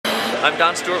I'm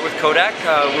Don Stewart with Kodak.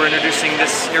 We're introducing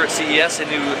this here at CES, a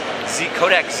new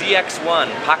Kodak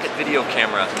ZX1 pocket video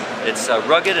camera. It's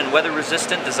rugged and weather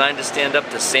resistant, designed to stand up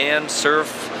to sand,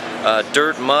 surf,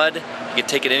 dirt, mud. You can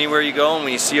take it anywhere you go, and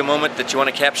when you see a moment that you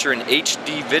want to capture in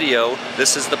HD video,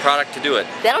 this is the product to do it.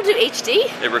 That'll do HD?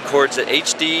 It records at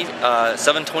HD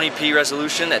 720p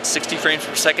resolution at 60 frames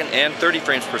per second and 30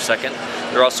 frames per second.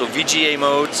 There are also VGA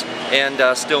modes and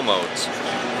still modes.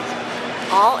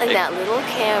 All in that little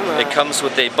camera. It comes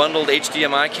with a bundled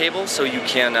HDMI cable, so you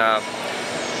can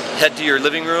head to your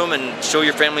living room and show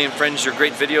your family and friends your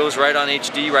great videos right on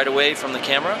HD right away from the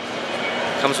camera.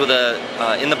 It comes with a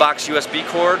in-the-box USB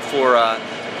cord for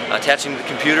attaching to the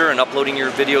computer and uploading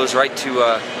your videos right to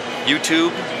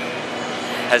YouTube.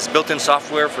 Has built-in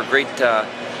software for great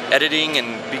editing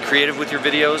and be creative with your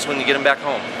videos when you get them back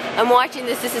home. I'm watching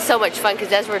this. This is so much fun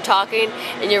because as we're talking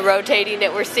and you're rotating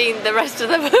it, we're seeing the rest of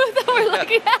the booth that we're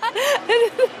looking at.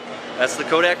 That's the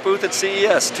Kodak booth at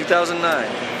CES 2009.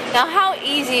 Now, how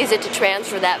easy is it to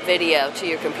transfer that video to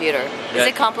your computer? Is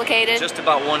it complicated? Just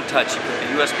about one touch. You put the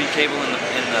USB cable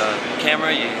in the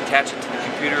camera, you attach it to the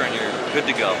computer, and you're good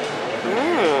to go.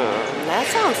 That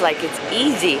sounds like it's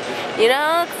easy. You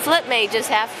know, Flip may just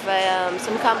have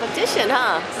some competition,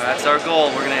 huh? That's our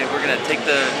goal. We're gonna take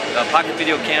the pocket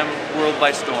video cam world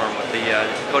by storm with the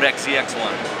Kodak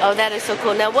ZX1. Oh, that is so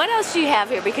cool. Now, what else do you have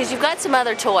here? Because you've got some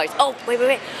other toys. Oh,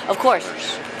 wait. Of course.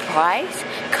 Price,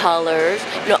 colors,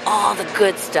 you know, all the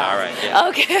good stuff. All right. Yeah.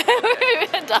 Okay.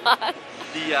 Don.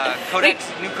 The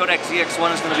new Kodak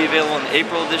ZX1 is going to be available in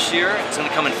April of this year. It's going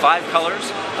to come in 5 colors.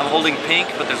 I'm holding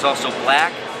pink, but there's also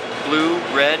black, blue,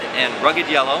 red, and rugged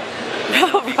yellow.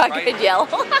 Rugged yellow.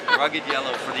 Rugged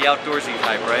yellow for the outdoorsy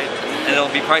type, right? And it'll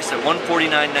be priced at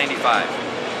 $149.95.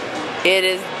 It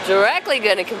is directly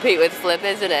going to compete with Flip,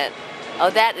 isn't it? Oh,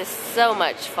 that is so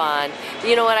much fun.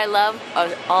 You know what I love?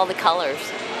 All the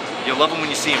colors. You'll love them when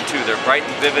you see them too. They're bright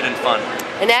and vivid and fun.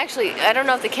 And actually, I don't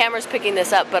know if the camera's picking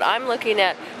this up, but I'm looking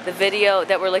at the video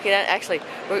that we're looking at. Actually,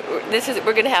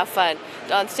 we're going to have fun.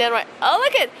 Don, stand right. Oh,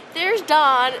 look at, there's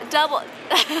Don,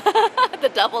 the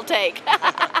double take.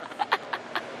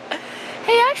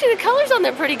 Hey, actually, the colors on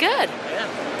there are pretty good. Yeah,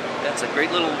 that's a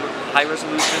great little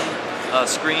high-resolution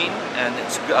screen, and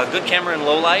it's a good camera in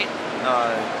low light.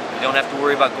 You don't have to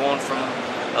worry about going from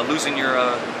losing your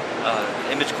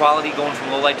image quality going from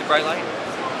low light to bright light.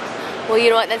 Well,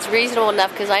 you know what, that's reasonable enough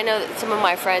because I know that some of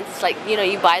my friends, it's like, you know,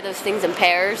 you buy those things in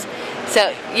pairs.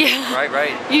 So, yeah.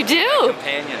 Right. You do.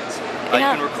 Companions. You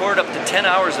can record up to 10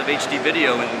 hours of HD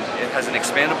video, and it has an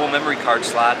expandable memory card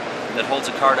slot that holds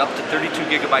a card up to 32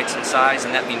 gigabytes in size,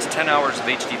 and that means 10 hours of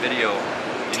HD video.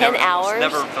 10 hours? You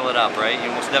never fill it up, right? You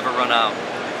almost never run out.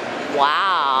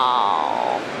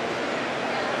 Wow.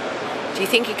 Do you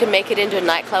think you can make it into a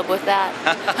nightclub with that?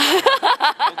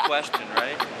 No question,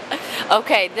 right?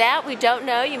 Okay, that we don't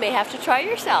know. You may have to try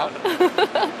yourself.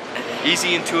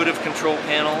 Easy, intuitive control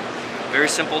panel. Very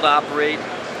simple to operate.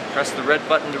 Press the red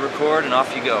button to record, and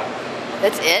off you go.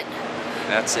 That's it?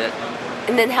 That's it.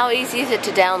 And then how easy is it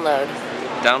to download?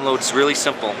 Download's really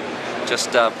simple.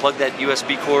 Just plug that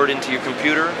USB cord into your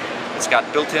computer. It's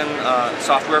got built-in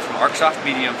software from ArcSoft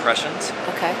Media Impressions.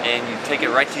 Okay. And you take it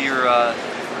right to your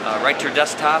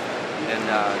desktop and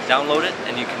download it,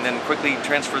 and you can then quickly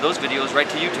transfer those videos right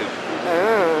to YouTube.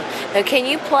 Now, can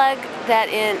you plug that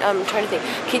in? I'm trying to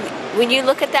think. When you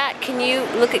look at that, can you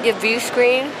look at your view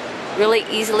screen really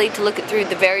easily to look through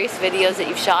the various videos that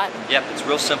you've shot? Yep, it's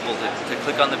real simple to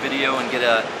click on the video and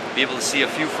be able to see a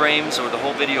few frames or the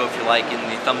whole video if you like in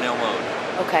the thumbnail mode.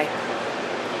 Okay.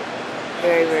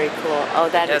 Very cool. Oh,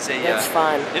 that's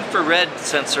fun. Infrared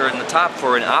sensor in the top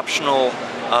for an optional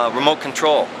remote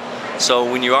control. So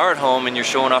when you are at home and you're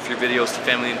showing off your videos to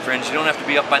family and friends, you don't have to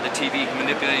be up by the TV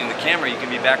manipulating the camera. You can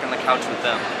be back on the couch with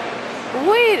them.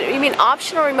 Wait, you mean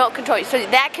optional remote control? So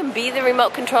that can be the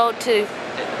remote control to...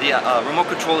 The remote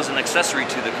control is an accessory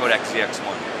to the Kodak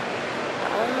ZX1.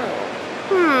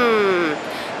 Oh.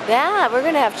 Yeah, we're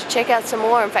going to have to check out some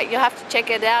more. In fact, you'll have to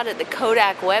check it out at the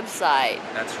Kodak website.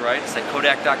 That's right. It's at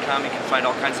Kodak.com. You can find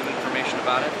all kinds of information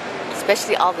about it.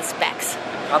 Especially all the specs.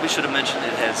 Probably should have mentioned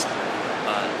it has...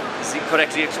 Kodak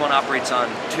ZX1 operates on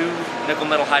 2 nickel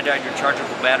metal hydride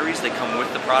rechargeable batteries. They come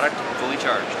with the product, fully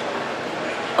charged.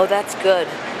 Oh, that's good.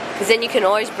 Because then you can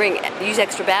always use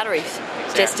extra batteries,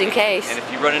 just in case. And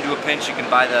if you run into a pinch, you can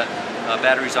buy the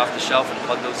batteries off the shelf and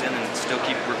plug those in and still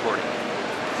keep recording.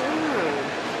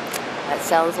 That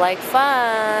sounds like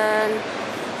fun.